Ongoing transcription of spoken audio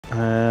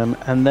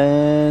And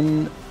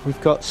then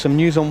we've got some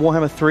news on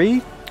Warhammer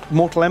 3,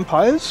 Mortal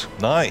Empires.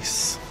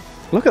 Nice.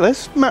 Look at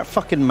this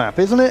fucking map,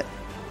 isn't it?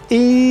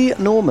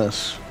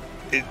 Enormous.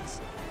 It's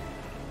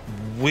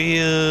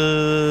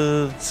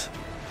weird.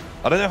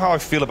 I don't know how I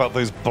feel about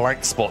those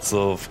blank spots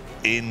of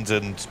Ind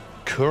and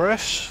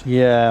Kuresh.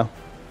 Yeah.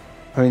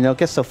 I mean, I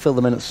guess they'll fill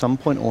them in at some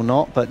point or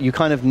not, but you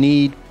kind of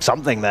need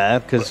something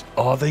there, because...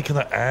 Are they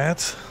going to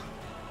add?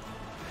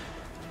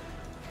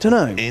 Don't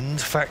know.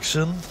 Ind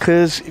faction?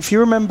 Because if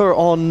you remember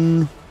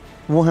on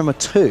Warhammer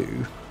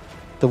 2,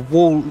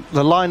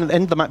 the line at the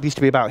end of the map used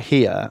to be about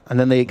here, and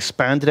then they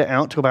expanded it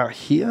out to about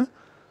here.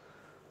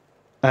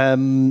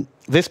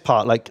 This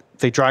part, like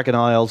the Dragon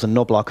Isles and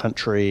Noblar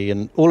Country,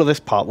 and all of this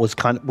part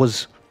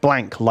was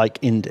blank like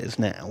Ind is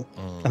now,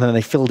 and then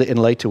they filled it in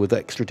later with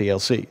extra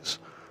DLCs.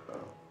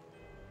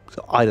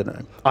 So I don't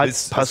know. I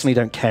personally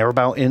don't care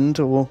about Ind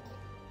or.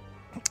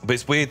 But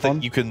it's weird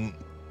that you can,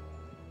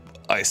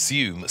 I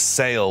assume,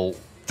 sail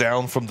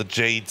down from the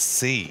Jade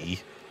Sea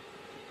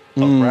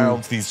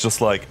around these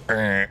just like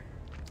yeah,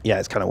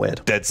 it's kind of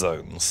weird dead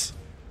zones.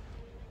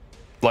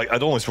 Like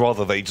I'd almost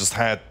rather they just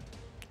had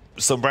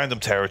some random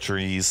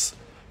territories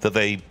that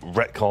they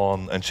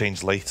retcon and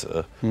change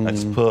later, and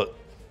just put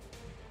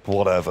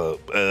whatever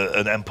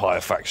an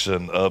Empire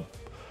faction,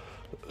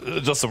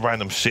 just some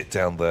random shit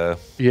down there.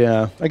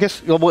 Yeah, I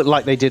guess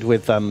like they did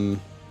with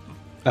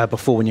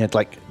before when you had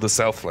like the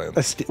Southland.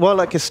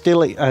 Like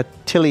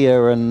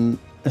Tilia and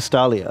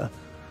Estalia,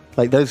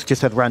 like those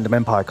just had random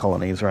Empire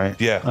colonies, right?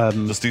 Yeah,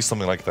 just do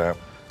something like that.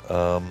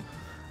 I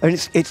mean,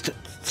 it's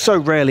so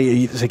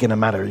rarely is it going to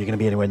matter. You're going to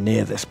be anywhere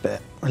near this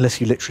bit unless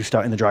you literally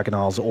start in the Dragon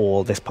Isles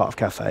or this part of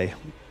Cathay.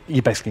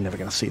 You're basically never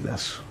going to see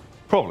this.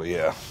 Probably,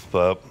 yeah,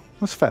 but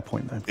that's a fair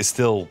point, though. It's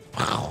still,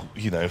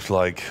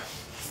 like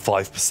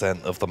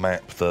 5% of the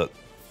map that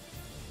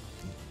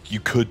you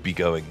could be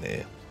going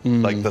near.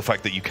 Like the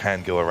fact that you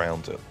can go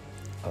around it.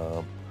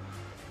 But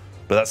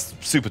that's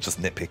super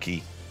just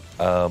nitpicky.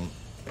 I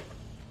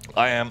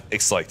am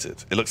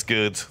excited. It looks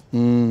good.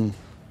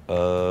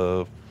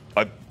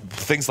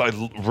 Things that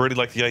I really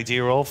like the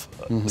idea of.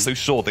 So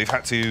sure, they've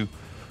had to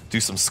do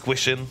some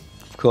squishing.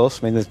 Of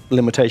course, I mean, there's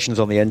limitations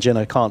on the engine.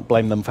 I can't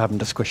blame them for having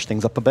to squish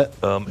things up a bit.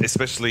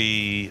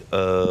 Especially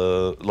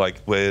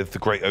like with the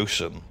Great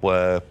Ocean,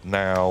 where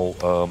now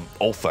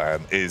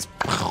Ulthan is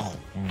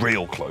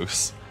real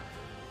close.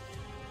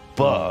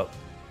 But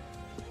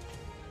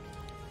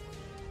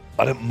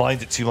I don't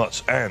mind it too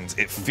much, and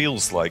it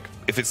feels like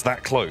if it's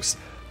that close,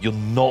 you're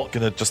not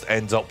going to just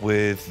end up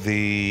with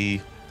the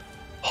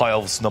High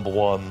Elves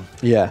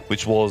 #1,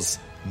 which was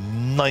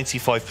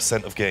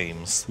 95% of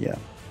games. Yeah.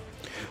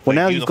 Well,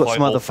 now you've got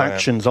some other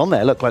factions on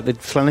there. Look, like the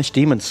Slaanesh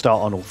Demons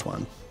start on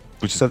Ulthuan.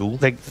 Which is cool.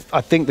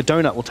 I think the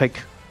donut will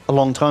take a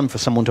long time for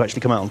someone to actually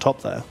come out on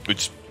top there.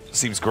 Which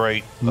seems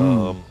great.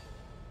 Because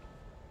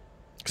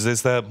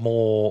there's there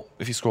more...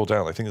 If you scroll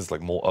down, I think there's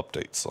like more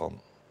updates on...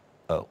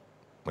 Oh,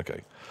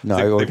 okay.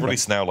 No, they've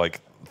released now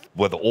like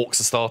where the Orcs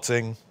are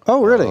starting.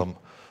 Oh, really?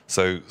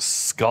 So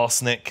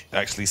Skarsnik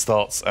actually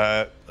starts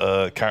at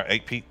Carrot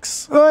 8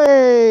 Peaks.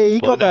 Hey,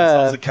 he got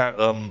there. Starts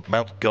at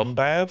Mount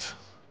Gunbad.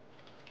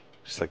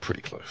 It's like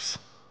pretty close.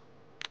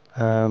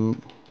 It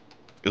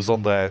was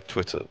on their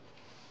Twitter.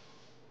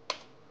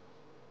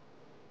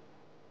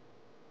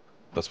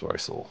 That's where I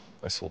saw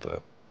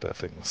their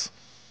things.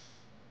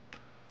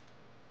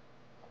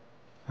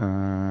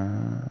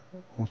 Mortal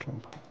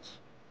Empires.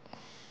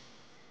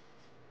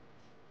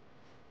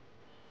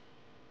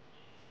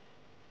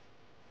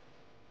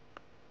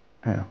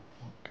 Yeah.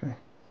 Okay.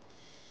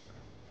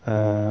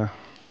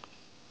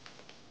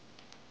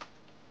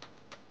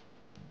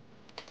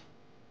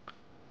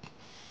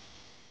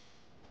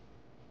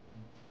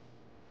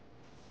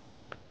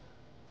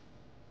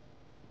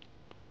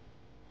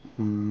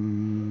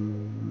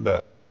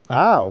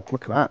 Oh,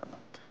 look at that.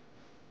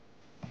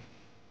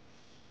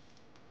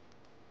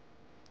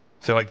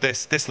 So like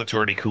this looks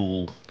really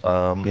cool.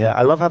 Yeah,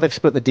 I love how they've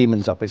split the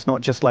demons up. It's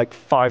not just like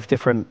 5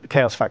 different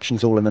Chaos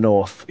factions all in the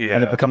north,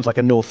 and it becomes like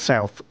a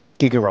north-south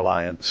Giga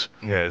Alliance.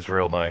 Yeah, it's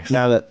real nice.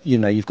 Now that,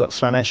 you've got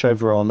Slaanesh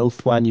over on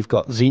Ulthuan, you've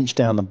got Tzeentch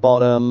down the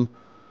bottom.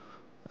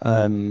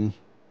 Wow.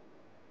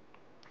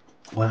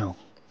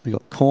 We've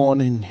got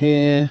Khorne in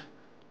here.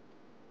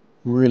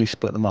 Really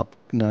split them up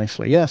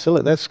nicely. Yeah, so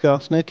look, there's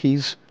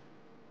Skarsnik.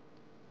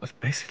 That's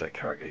basically like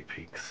Carrot 8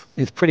 Peaks.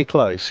 It's pretty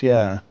close,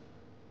 yeah.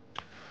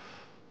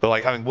 But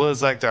like having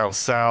Wurzag down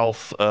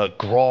south,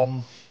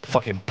 Grom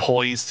fucking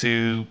poised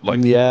to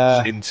like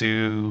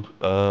into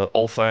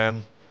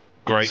Ulthan.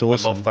 Great,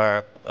 awesome. I love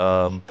that.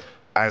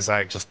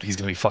 Azag he's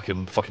gonna be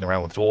fucking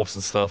around with dwarves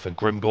and stuff, and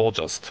Grimgor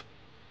just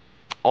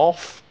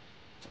off.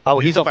 Oh,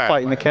 he's off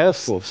fighting the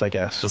Chaos Dwarves, I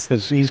guess,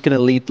 because he's gonna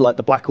lead like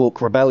the Black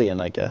Orc Rebellion,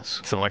 I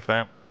guess. Something like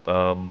that.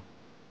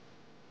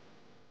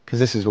 Because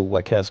this is all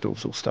where Chaos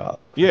Dwarves will start.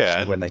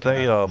 Yeah, when they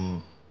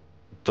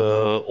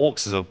the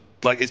Orcs is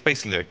it's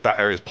basically like that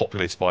area is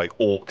populated by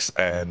Orcs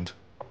and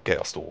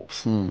Chaos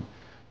Dwarves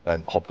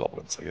and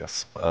Hobgoblins, I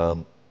guess.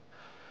 But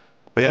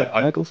yeah,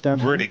 I'm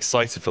really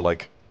excited for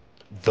like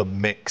the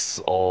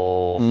mix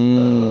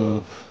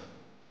of.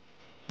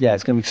 Yeah,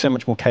 it's going to be so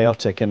much more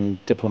chaotic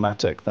and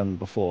diplomatic than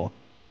before.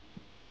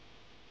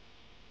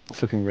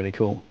 It's looking really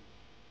cool.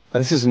 But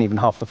this isn't even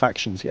half the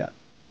factions yet.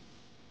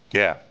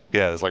 Yeah,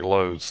 there's like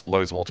loads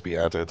more to be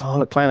added. Oh,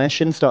 look, Clan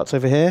Eshin starts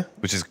over here.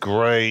 Which is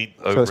great.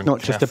 So it's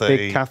not just a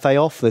big Cathay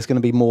off. There's going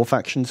to be more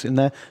factions in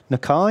there.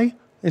 Nakai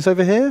is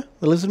over here,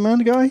 the lizard man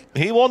guy.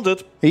 He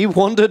wandered. He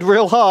wandered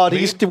real hard. He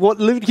used to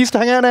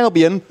hang out in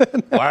Albion.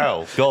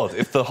 Wow, God,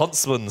 if the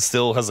huntsman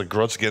still has a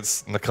grudge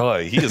against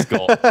Nakai, he has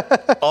got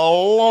a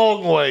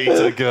long way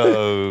to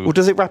go. Well,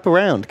 does it wrap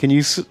around? Can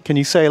you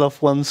sail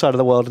off one side of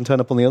the world and turn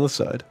up on the other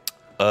side?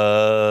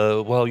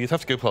 Well, you'd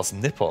have to go past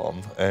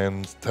Nippon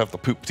and have the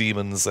poop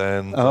demons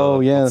and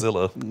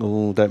Godzilla.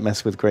 Oh, don't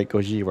mess with Great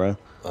Gojira.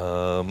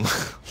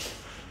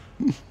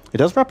 It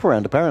does wrap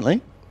around,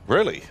 apparently.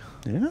 Really?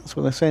 Yeah, that's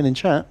what they're saying in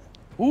chat.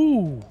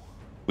 Ooh.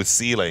 With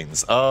sea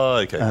lanes. Oh,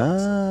 okay.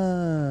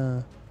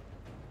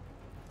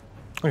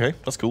 Okay,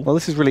 that's cool. Well,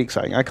 this is really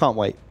exciting. I can't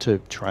wait to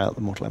try out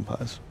the Mortal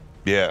Empires.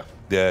 Yeah.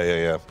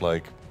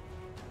 Like,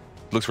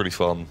 looks really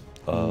fun.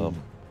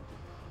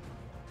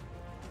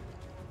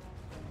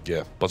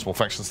 Yeah, bunch more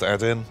factions to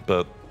add in,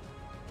 but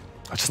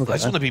I just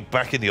want to be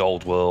back in the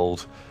old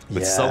world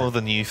with some of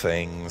the new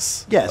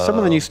things. Yeah, some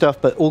of the new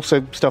stuff, but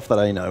also stuff that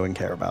I know and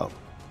care about.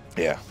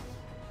 Yeah.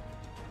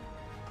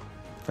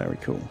 Very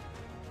cool.